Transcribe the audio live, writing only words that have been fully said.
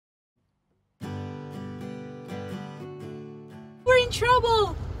in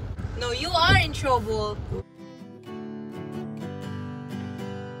trouble. No, you are in trouble.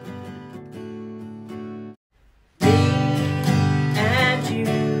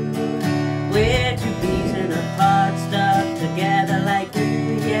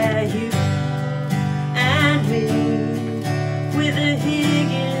 With the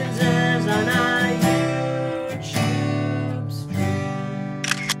HIGGINSes on our YouTube stream.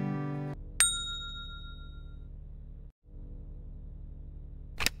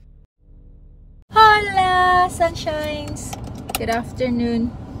 Hola, sunshines! Good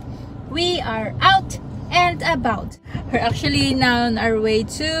afternoon. We are out and about. We're actually now on our way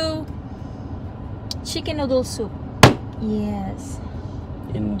to chicken noodle soup. Yes.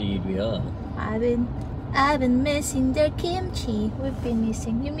 Indeed we are. I've been missing their kimchi. We've been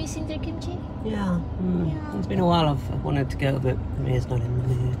missing. You missing their kimchi? Yeah. Yeah. It's been a while. I've wanted to go, but Maria's not in the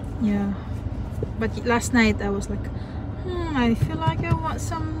mood. Yeah. But last night I was like, I feel like I want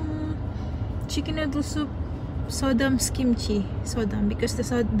some chicken noodle soup. Sodam's kimchi. Sodam, because the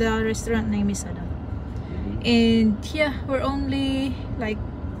restaurant name is Sodam. And yeah, we're only like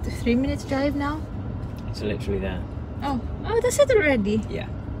 3 minutes drive now. It's literally there. Oh, that's it already. Yeah.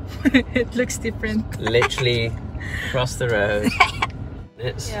 It looks different. Literally across the road.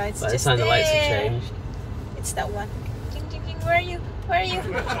 It's Yeah, it's by the just time the lights have there. changed. It's that one. Ding, ding, ding. Where are you? Where are you?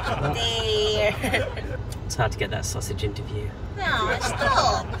 There. It's hard to get that sausage interview. No,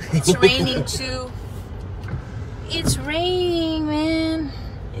 stop. It's raining too. It's raining, man.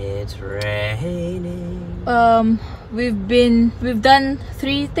 It's raining. We've done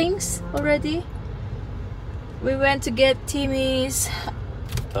 3 things already. We went to get Timmy's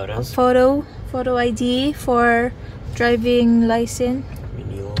Photos. photo ID for driving license.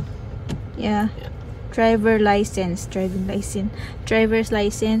 Renewal. Yeah. Yeah. Driver's license.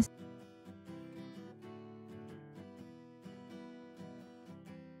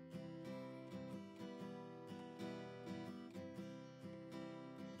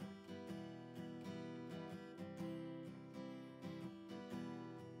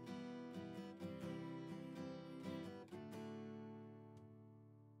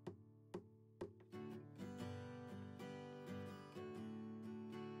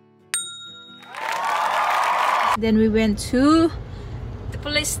 Then we went to the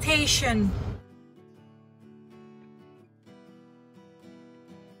police station.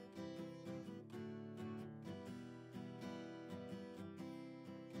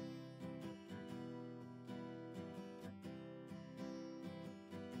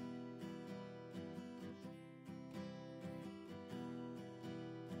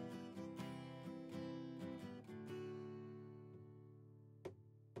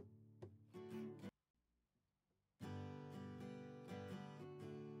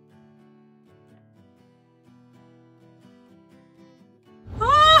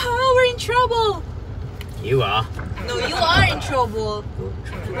 We're in trouble. You are. No, you are in trouble.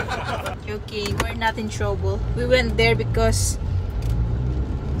 Okay, we're not in trouble. We went there because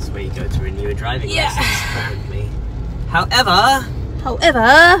That's where you go to renew a driving Yeah. license, apparently.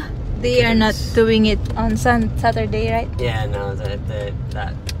 However, they are not doing it on Saturday, right? yeah, no, that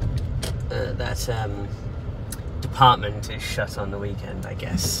department is shut on the weekend, I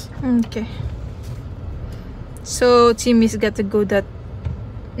guess. Okay. So Timmy's got to go that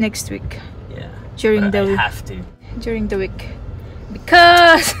next week Yeah. during But the I week. have to. During the week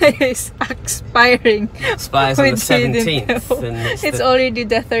because it's expiring. Expires on We the didn't 17th. know. And It's the already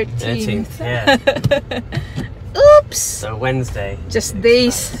the 13th. 13th, yeah. Oops. So Wednesday. Just it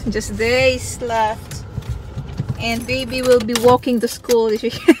days expires. left. And baby will be walking to school this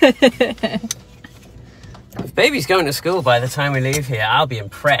week. If baby's going to school by the time we leave here, I'll be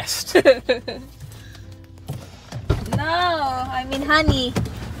impressed. No, I mean honey.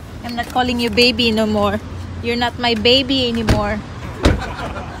 I'm not calling you baby no more. You're not my baby anymore.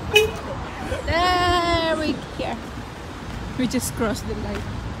 There we here. We just crossed the line.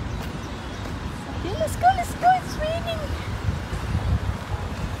 Okay, let's go, it's raining.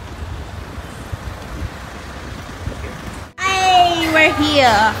 Hey, we're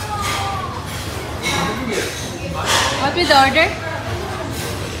here. What we order?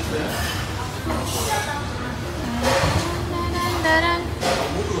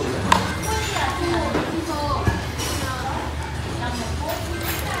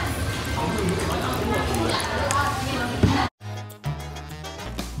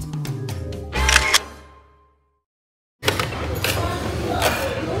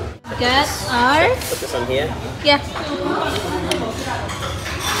 Got our Put this on here. yeah,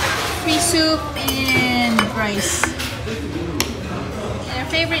 free soup and rice. And our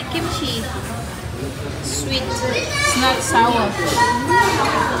favorite kimchi. Sweet. It's not sour.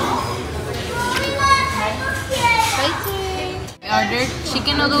 Exciting. We ordered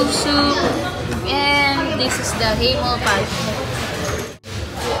chicken noodle soup and this is the hamel pie.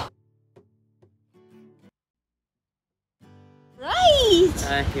 Right!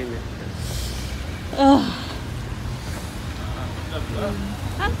 Oh.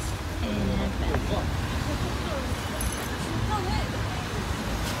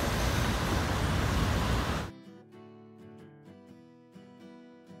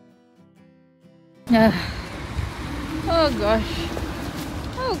 Oh gosh.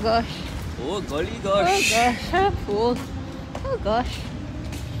 Oh gosh. Oh golly Oh gosh. gosh. I'm full. Oh gosh.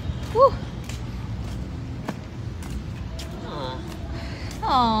 Whew.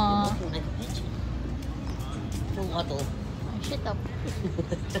 Aww. Shut up.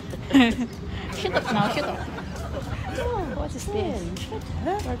 Shut up now, shut up. Oh, what is this?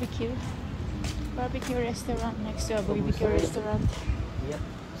 Barbecue. Barbecue restaurant next to a barbecue restaurant. Yep.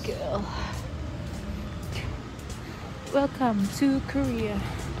 Girl. Welcome to Korea.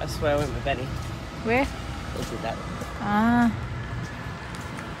 That's where I went with Benny. Where? We'll do that. Ah.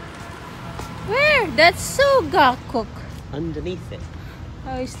 Where? That's so gakok. Underneath it.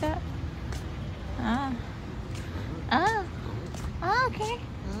 How is that? Ah. Ah. Ah, okay.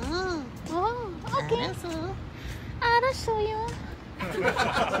 Oh, okay. 알았어. 알았어요.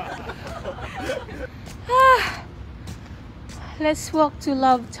 Ah. Let's walk to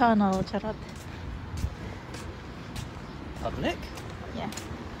Love Tunnel. Charot. Public? Yeah.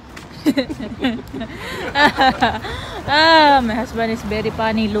 Ah, my husband is very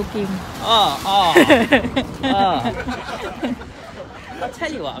funny looking. Oh. I'll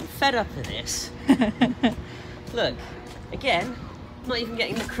tell you what, I'm fed up of this. Look, again, I'm not even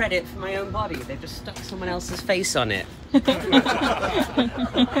getting the credit for my own body. They've just stuck someone else's face on it. Got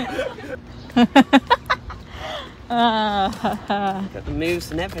the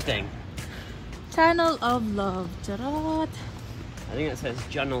moves and everything. Tunnel of Love. Charot. I think it says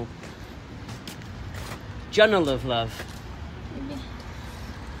Junnel. Junnel of Love.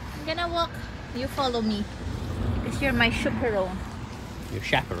 I'm gonna walk. You follow me. Because you're my chaperone. Your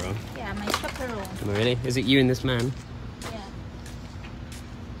chaperone? Yeah, my chaperone. Oh, really? Is it you and this man? Yeah.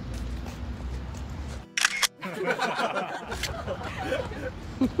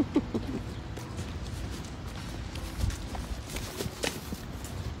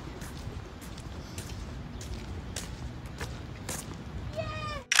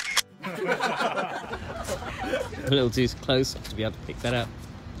 A little too close to be able to pick that up.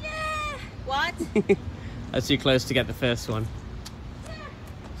 Yeah. What? That's too close to get the first one.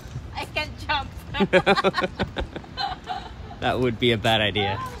 I can't jump. That would be a bad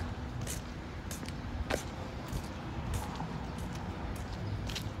idea.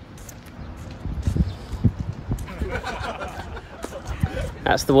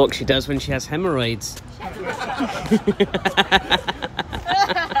 That's the walk she does when she has hemorrhoids.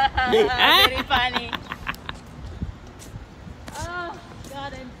 Very funny. Oh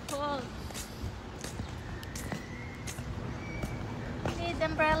God, I'm cold. Need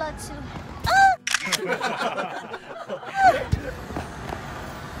umbrella too.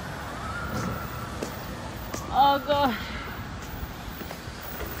 Oh God.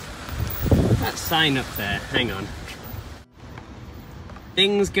 That sign up there, hang on.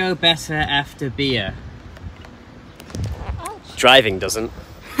 Things go better after beer. Ouch. Driving doesn't.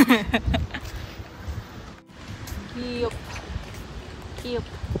 Giyop. Giyop.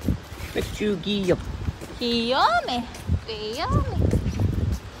 Giyop. Giyome. Giyome.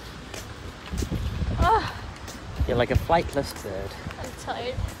 Oh, You're like a flightless bird. I'm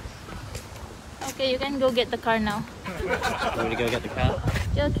tired. Okay, you can go get the car now. You want me to go get the car?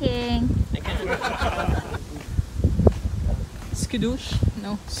 Joking. I can. Skadoosh?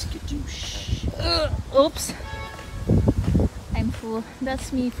 No. Skadoosh. Oops. I'm full.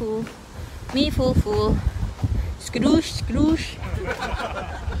 That's me full. Me full. Skadoosh, skadoosh.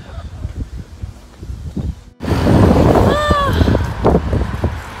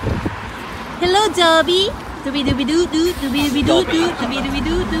 Hello, Dobby. Dooby dooby doo doo. Dooby dooby doo doo. Dooby dooby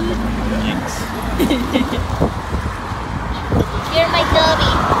doo doo. Thanks. You're my Dobby.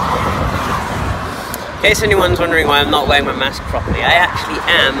 In case anyone's wondering why I'm not wearing my mask properly, I actually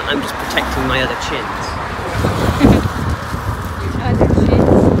am. I'm just protecting my other chins. Other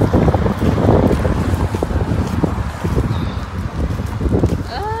shits.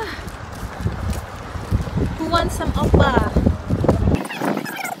 Who wants some oppa?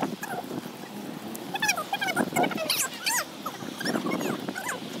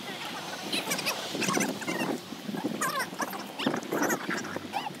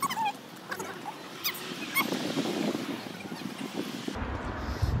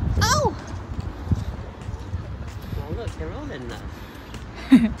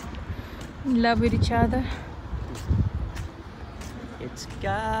 in love with each other. It's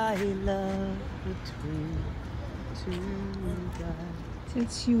guy love between two guys.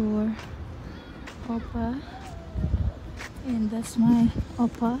 It's your oppa, and that's my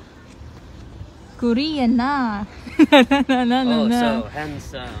oppa. Korean na. Oh, so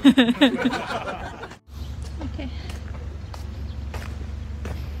handsome. Okay.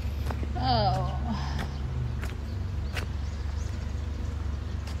 Oh.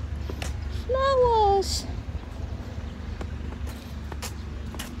 Flowers.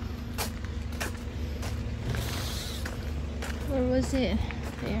 Where was it?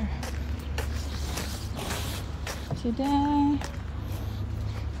 There. Today.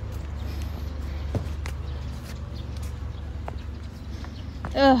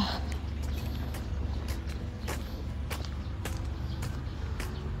 Ugh.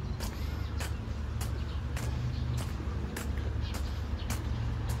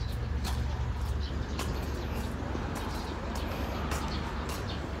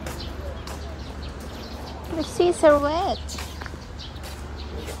 The seas are wet.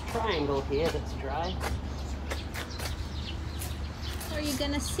 There's a triangle here that's dry. Where are you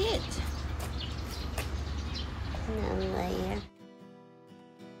gonna sit?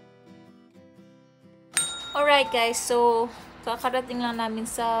 Alright guys, so kakarating lang namin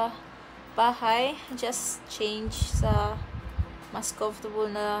sa bahay. Just change sa mas comfortable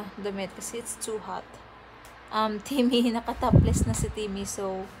na damit kasi it's too hot. Timmy, nakatopless na si Timmy,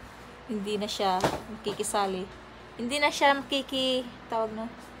 so hindi na siya makikisali. Hindi na siya tawag na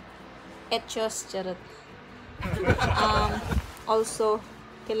etchos, charot. Also,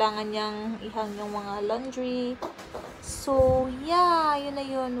 kailangan niyang ihang yung mga laundry. So, yeah, yun na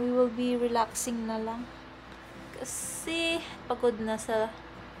yun. We will be relaxing na lang. Kasi, pagod na sa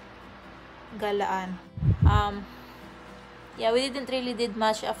galaan. Yeah, we didn't really did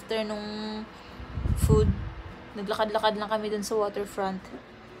much after nung food. Naglakad-lakad lang kami dun sa waterfront.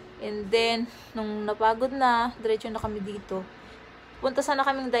 And then, nung napagod na, diretso na kami dito. Punta sana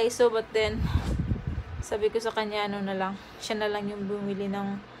kaming Daiso, but then, sabi ko sa kanya, ano na lang, siya na lang yung bumili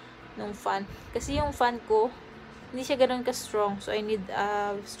ng fan. Kasi yung fan ko, hindi siya ganun ka-strong. So, I need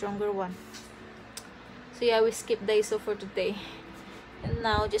a stronger one. So, yeah, we skipped Daiso for today. And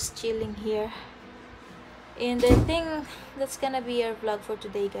now, just chilling here. And I think that's gonna be our vlog for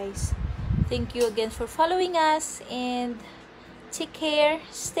today, guys. Thank you again for following us. And take care,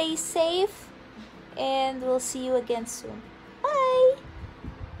 stay safe, and we'll see you again soon. Bye!